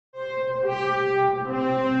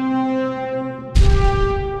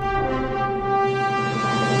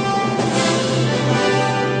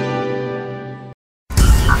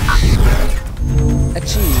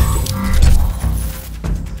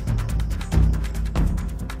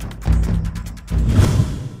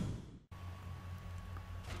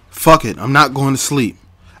Fuck it, I'm not going to sleep.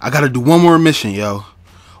 I gotta do one more mission, yo.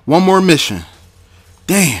 One more mission.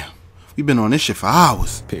 Damn, we've been on this shit for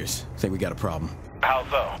hours. Pierce, I think we got a problem. How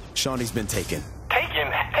so? Shawnee's been taken.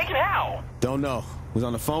 Taken? Taken how? Don't know. Was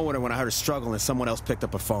on the phone with her when I heard her struggle and someone else picked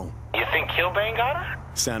up her phone. You think Kilbane got her?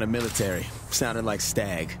 Sounded military. Sounded like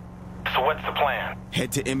Stag. So what's the plan?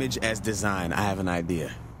 Head to Image as designed. I have an idea.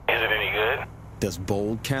 Is it any good? Does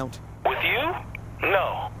bold count? With you?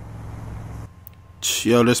 No.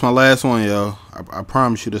 Yo, this my last one, yo. I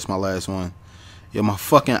promise you this my last one. Yo, my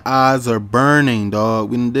fucking eyes are burning,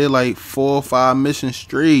 dog. We done did like 4 or 5 missions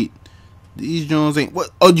straight. These Jones ain't...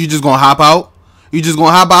 What? Oh, you just gonna hop out? You just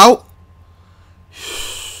gonna hop out?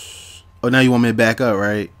 Oh, now you want me to back up,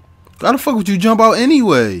 right? Why the fuck would you jump out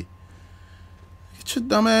anyway? Get your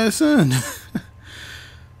dumb ass in.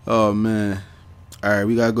 Oh, man. Alright,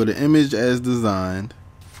 we gotta go to Image as designed.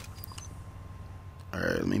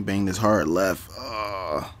 Alright, let me bang this hard left.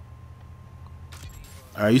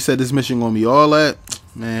 Alright, you said this mission gonna be all that?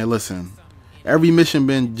 Man, listen. Every mission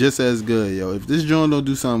been just as good, yo. If this joint don't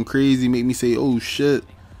do something crazy, make me say, oh shit,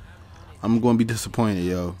 I'm gonna be disappointed,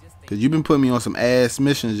 yo. Cause you've been putting me on some ass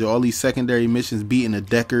missions, yo. All these secondary missions, beating the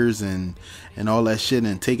Deckers and all that shit,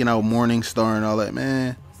 and taking out Morningstar and all that,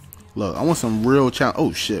 man. Look, I want some real challenge.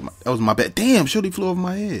 Oh shit, that was my bad. Damn, shorty flew over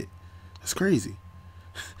my head. That's crazy.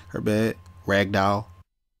 Her bad. Ragdoll.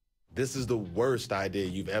 This is the worst idea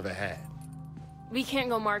you've ever had. We can't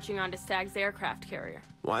go marching onto Stag's aircraft carrier.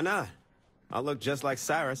 Why not? I look just like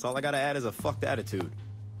Cyrus. All I gotta add is a fucked attitude.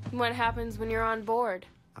 What happens when you're on board?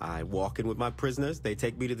 I walk in with my prisoners. They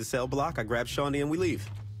take me to the cell block. I grab Shawnee and we leave.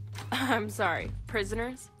 I'm sorry,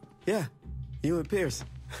 prisoners? Yeah, you and Pierce.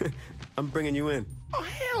 I'm bringing you in. Oh,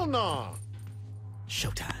 hell no.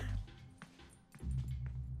 Showtime.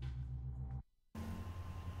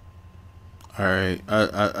 Alright,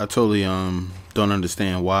 I totally don't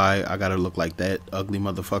understand why I gotta look like that ugly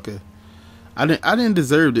motherfucker. I didn't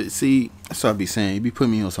deserve it. See, that's what I be saying. You be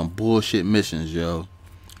putting me on some bullshit missions, yo.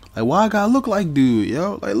 Like, why I gotta look like dude,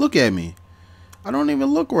 yo? Like, look at me. I don't even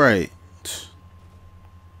look right. This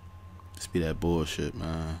be that bullshit,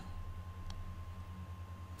 man.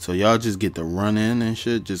 So y'all just get to run in and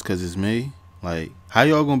shit just cause it's me? Like, how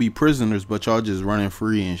y'all gonna be prisoners but y'all just running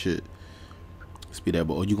free and shit? This be that,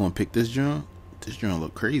 but oh, you gonna pick this joint? This joint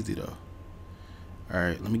look crazy though.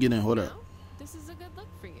 Alright, let me get in. Hold up. This is a good look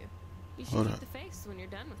for you. You should Hold keep up. the face when you're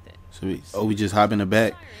done with it. So we just hop in the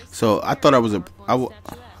back. So I thought I was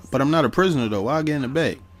but I'm not a prisoner though. Why I get in the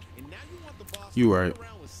back? You right.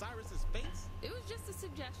 It was just a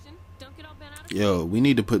suggestion. Don't get all bent out of Yo, we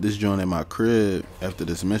need to put this joint in my crib after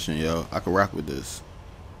this mission, yo. I can rock with this.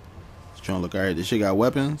 This joint look alright. This shit got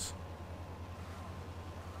weapons.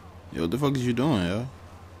 Yo, what the fuck is you doing, yo?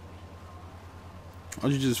 Why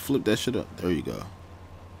don't you just flip that shit up? There you go.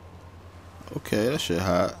 Okay, that shit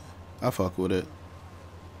hot. I fuck with it.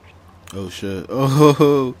 Oh shit.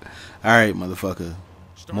 Oh, alright, motherfucker.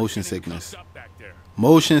 Motion sickness.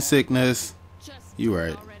 Motion sickness. You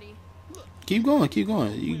right. Keep going, keep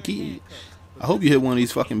going. You keep. I hope you hit one of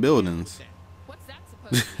these fucking buildings. What's that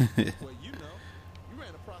supposed to be? Well, you know, you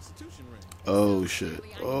ran a prostitution ring. Oh shit.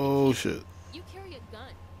 Oh shit. You carry a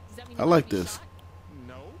gun. Does that mean I you like might be this. shot?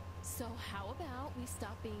 No. So how about we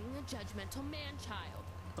stop being a judgmental man-child?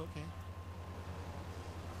 Okay.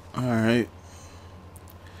 Alright.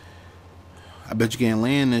 I bet you can't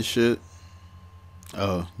land this shit.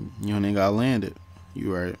 Oh, you ain't gotta land it.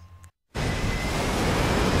 You right.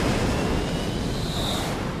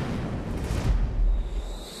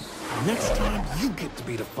 Next time, you get to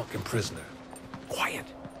be the fucking prisoner. Quiet.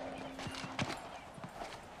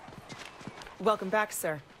 Welcome back,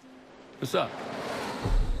 sir. What's up?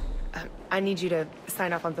 I need you to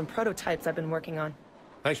sign off on some prototypes I've been working on.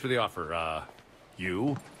 Thanks for the offer,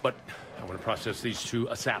 but I want to process these two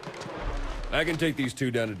ASAP. I can take these two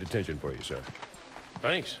down to detention for you, sir.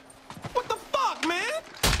 Thanks. What the fuck, man?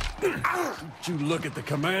 Did you look at the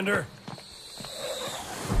commander?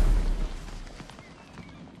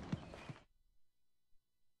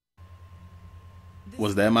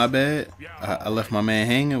 Was that my bad? I left my man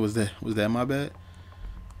hanging. Was that my bad?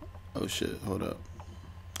 Oh shit, hold up.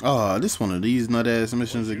 Oh, this one of these nut ass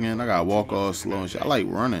missions again. I gotta walk all slow and shit. I like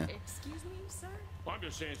running. Excuse me, sir? I'm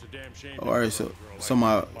just saying it's a damn shame. Alright,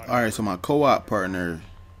 so my co-op partner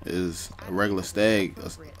is a regular Stag.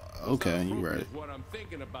 Okay, you right. What I'm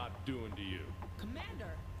thinking about doing to you.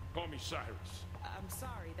 Commander, Call me Cyrus. I'm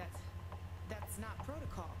sorry, that's not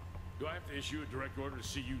protocol. Do I have to issue a direct order to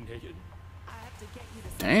see you naked? I have to get you to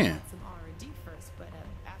Damn. some R&D first, but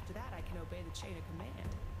after that I can obey the chain of command.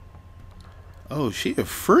 Oh, she a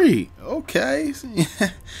freak. Okay.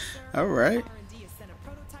 All right. R&D is send a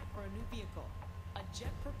prototype or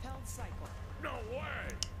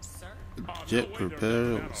Jet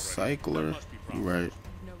propelled cycler. You right.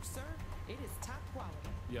 No, sir. It is top quality.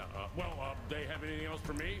 Yeah, they have anything else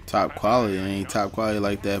for me? Top quality. It ain't top quality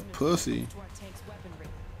like that pussy. To our tank's weaponry.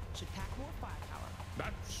 Should pack more firepower.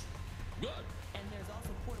 That's good. And there's also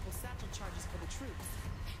portable satchel charges for the troops.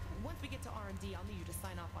 Once we get to R&D, I'll need you to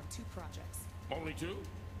sign off on 2 projects. Only 2?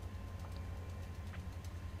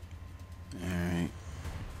 Alright.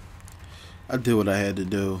 I did what I had to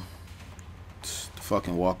do. It's the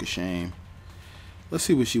fucking walk of shame. Let's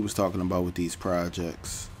see what she was talking about with these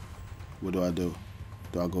projects. What do I do?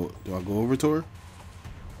 Do I go over to her?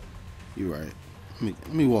 You right.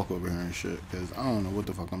 Let me walk over here and shit, because I don't know what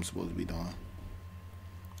the fuck I'm supposed to be doing.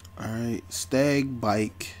 Alright. Stag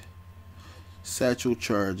bike. Satchel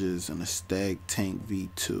charges and a Stag tank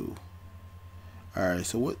V2. Alright,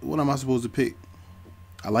 so what am I supposed to pick?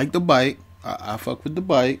 I like the bike. I fuck with the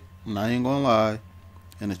bike. I ain't gonna lie.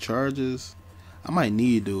 And the charges, I might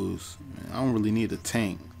need those. Man, I don't really need a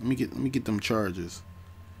tank. Let me get them charges.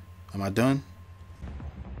 Am I done?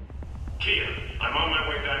 Kia, I'm on my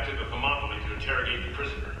way back to the Thermopylae to interrogate the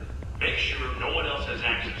prisoner. Make sure no one else has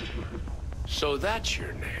access to her. So that's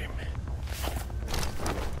your name.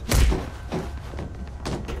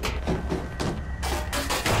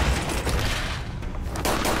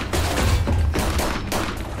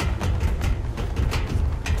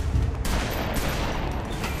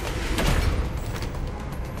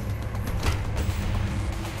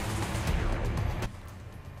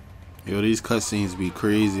 Yo, these cutscenes be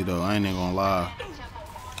crazy though. I ain't even gonna lie.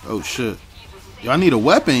 Oh shit. Yo, I need a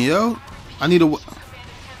weapon, yo. I need a.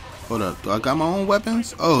 Hold up. Do I got my own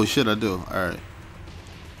weapons? Oh shit, I do. All right.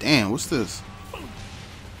 Damn, what's this?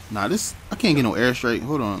 Nah, this I can't get no airstrike.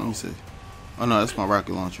 Hold on, let me see. Oh no, that's my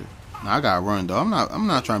rocket launcher. Nah, I gotta run though. I'm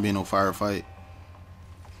not trying to be in no firefight.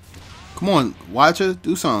 Come on, watcher,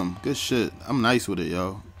 do something. Good shit. I'm nice with it,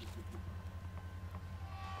 yo.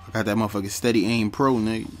 I got that motherfucking steady aim pro,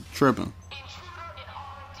 nigga. Tripping.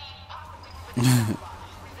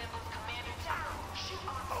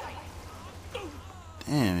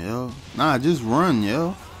 Damn, yo. Nah, just run,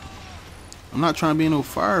 yo. I'm not trying to be in no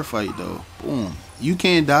firefight, though. Boom. You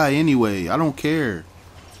can't die anyway. I don't care.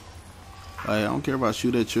 Like, I don't care if I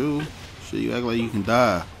shoot at you. Shit, you act like you can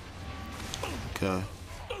die. Okay.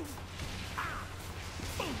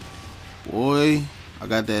 Boy, I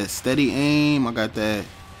got that steady aim. I got that.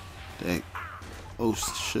 Oh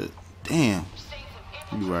shit. Damn.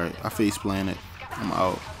 You right. I face planted. I'm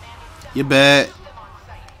out. You're bad.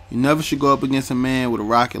 You never should go up against a man with a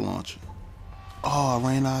rocket launcher. Oh, I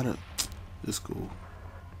ran out of. It's cool.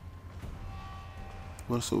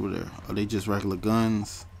 What's over there? Are they just regular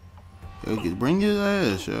guns? Yo, bring your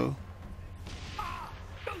ass, yo.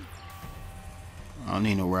 I don't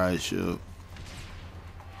need no riot shield.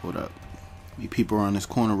 Hold up. You people around this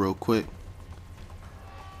corner real quick.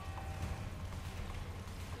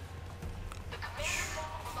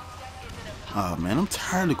 Oh man, I'm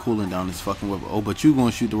tired of cooling down this fucking weapon. Oh, but you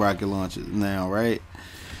gonna shoot the rocket launcher now, right?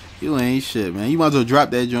 You ain't shit, man. You might as well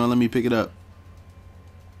drop that joint. Let me pick it up.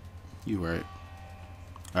 You right.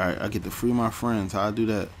 Alright, I get to free my friends. How I do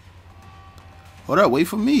that? Hold up, wait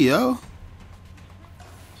for me, yo.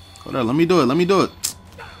 Hold up, let me do it. Let me do it.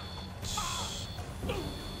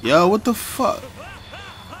 Yo, what the fuck?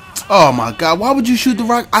 Oh my god, why would you shoot the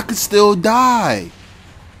rock? I could still die.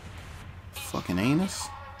 Fucking anus.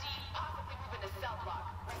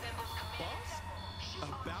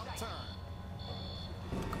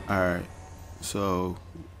 Alright, so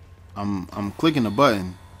I'm clicking the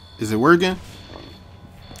button. Is it working?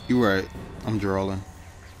 You right. I'm drawing.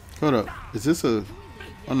 Hold up. Is this a?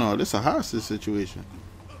 Oh no, this is a hostage situation.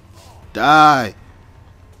 Die.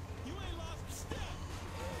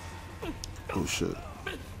 Oh shit.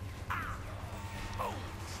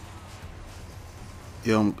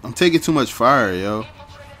 Yo, I'm taking too much fire, yo.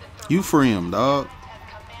 You free him, dog.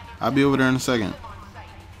 I'll be over there in a second.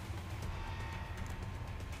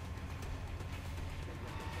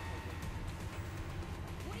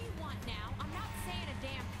 What do you want now? I'm not saying a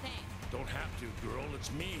damn thing. Don't have to, girl.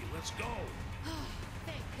 It's me. Let's go.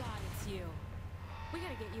 Thank God it's you. We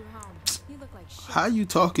gotta get you home. You look like shit. How you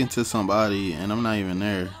talking to somebody and I'm not even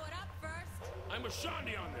there? Blow it up first. I'm a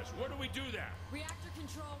Shandi on this. Where do we do that? Reactor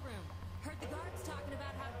control room. Heard the guards talking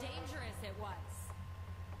about how dangerous it was.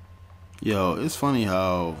 Yo, it's funny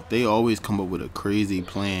how they always come up with a crazy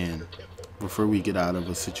plan before we get out of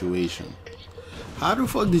a situation. How the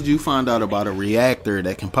fuck did you find out about a reactor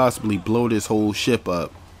that can possibly blow this whole ship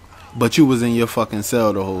up, but you was in your fucking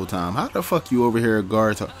cell the whole time? How the fuck you over here a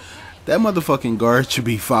guard? That motherfucking guard should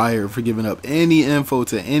be fired for giving up any info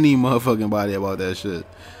to any motherfucking body about that shit.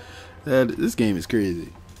 This game is crazy.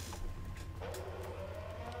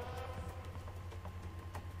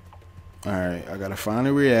 Alright, I gotta find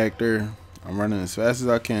a reactor. I'm running as fast as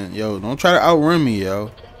I can. Yo, don't try to outrun me,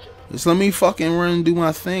 yo. Just let me fucking run and do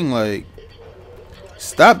my thing. Like,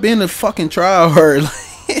 stop being a fucking tryhard.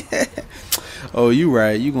 Oh, you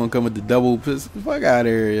right. You gonna come with the double pistol? Fuck out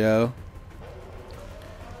of here, yo.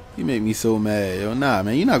 You make me so mad, yo. Nah,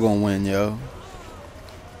 man, you're not gonna win, yo.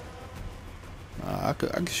 I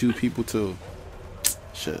could shoot people too.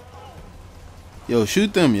 Shit. Yo,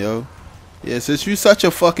 shoot them, yo. Yeah, since you such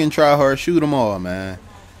a fucking tryhard, shoot them all, man.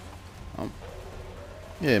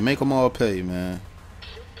 Yeah, make them all pay, man.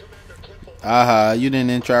 Aha, you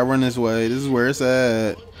didn't try to run this way. This is where it's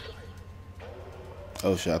at.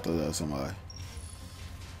 Oh shit, I thought that was somebody.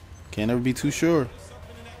 Can't ever be too sure.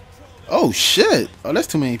 Oh shit! Oh, that's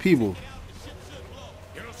too many people.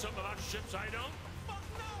 You know something about ships I don't? Fuck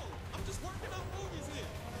no! I'm just working on movies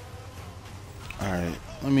here. Alright,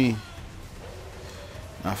 let me...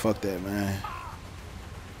 Nah, fuck that, man.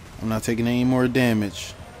 I'm not taking any more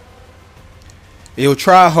damage. Yo,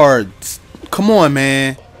 try hard. Come on,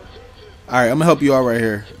 man. Alright, I'm gonna help you out right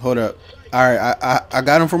here. Hold up. Alright, I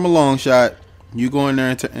got him from a long shot. You go in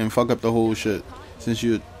there and fuck up the whole shit. Since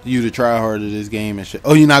you the try hard of this game and shit.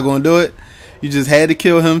 Oh, you're not gonna do it? You just had to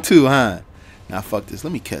kill him too, huh? Nah, fuck this.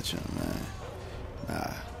 Let me catch him, man.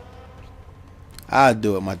 Nah. I'll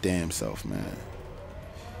do it my damn self, man.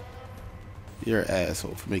 You're an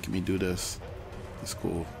asshole for making me do this. It's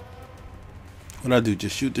cool. What I do?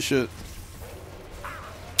 Just shoot the shit?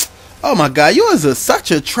 Oh my god, you is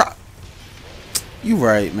such a try. You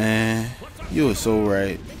right, man. You are so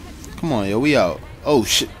right. Come on, yo, we out. Oh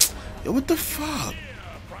shit. Yo, what the fuck?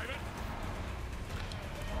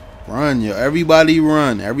 Run, yo. Everybody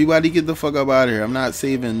run. Everybody get the fuck up out of here. I'm not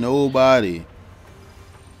saving nobody.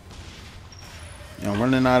 Yo, I'm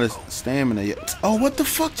running out of stamina. Yo. Oh, what the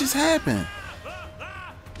fuck just happened?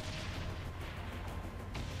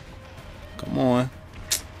 Come on.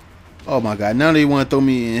 Oh my god. Now they want to throw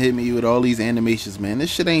me and hit me with all these animations, man. This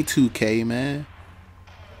shit ain't 2K, man.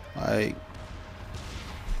 Like...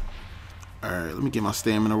 Alright, let me get my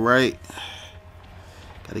stamina right.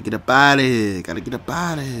 Gotta get up out of here. Gotta get up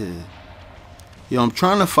out of here. Yo, I'm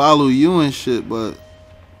trying to follow you and shit, but...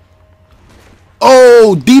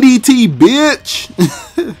 Oh, DDT, bitch!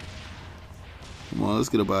 Come on, let's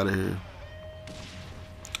get up out of here.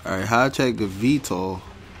 Alright, hijack the VTOL.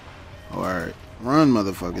 Alright, run,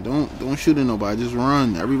 motherfucker. Don't shoot at nobody. Just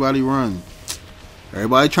run. Everybody run.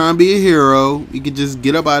 Everybody trying to be a hero. We can just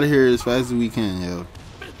get up out of here as fast as we can, yo.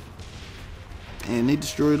 And they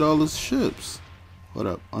destroyed all the ships. What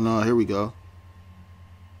up? Oh no, here we go.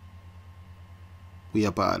 We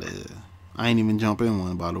up out of here. I ain't even jump in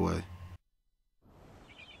one, by the way.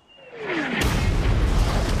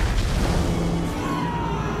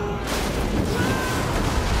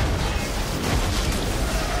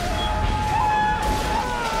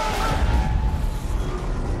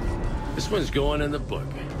 This one's going in the book.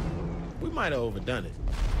 We might have overdone it.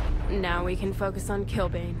 Now we can focus on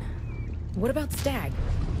Killbane. What about Stag?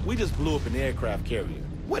 We just blew up an aircraft carrier.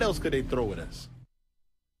 What else could they throw at us?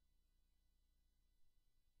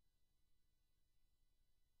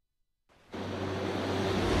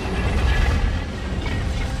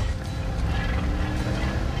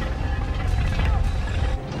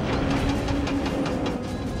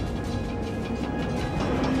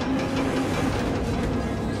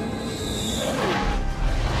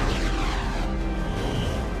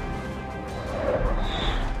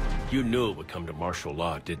 You knew it would come to martial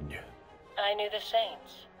law, didn't you? I knew the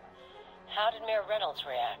Saints. How did Mayor Reynolds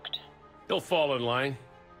react? They'll fall in line.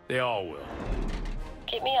 They all will.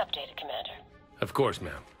 Keep me updated, Commander. Of course,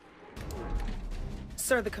 ma'am.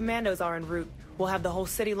 Sir, the commandos are en route. We'll have the whole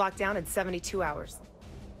city locked down in 72 hours.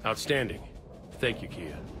 Outstanding. Thank you,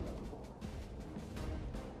 Kia.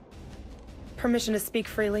 Permission to speak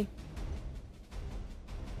freely?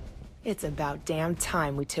 It's about damn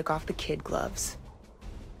time we took off the kid gloves.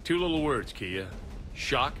 Two little words, Kia.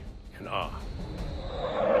 Shock and awe.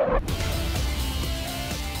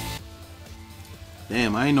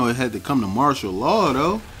 Damn, I didn't know it had to come to martial law,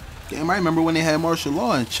 though. Damn, I remember when they had martial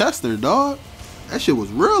law in Chester, dog. That shit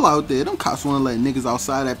was real out there. Them cops want to let niggas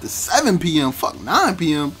outside after 7 p.m. Fuck 9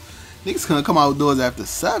 p.m. Niggas couldn't come outdoors after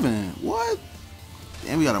 7. What?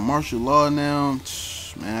 Damn, we got a martial law now.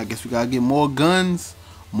 Man, I guess we gotta get more guns,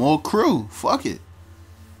 more crew. Fuck it.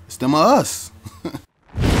 It's them or us.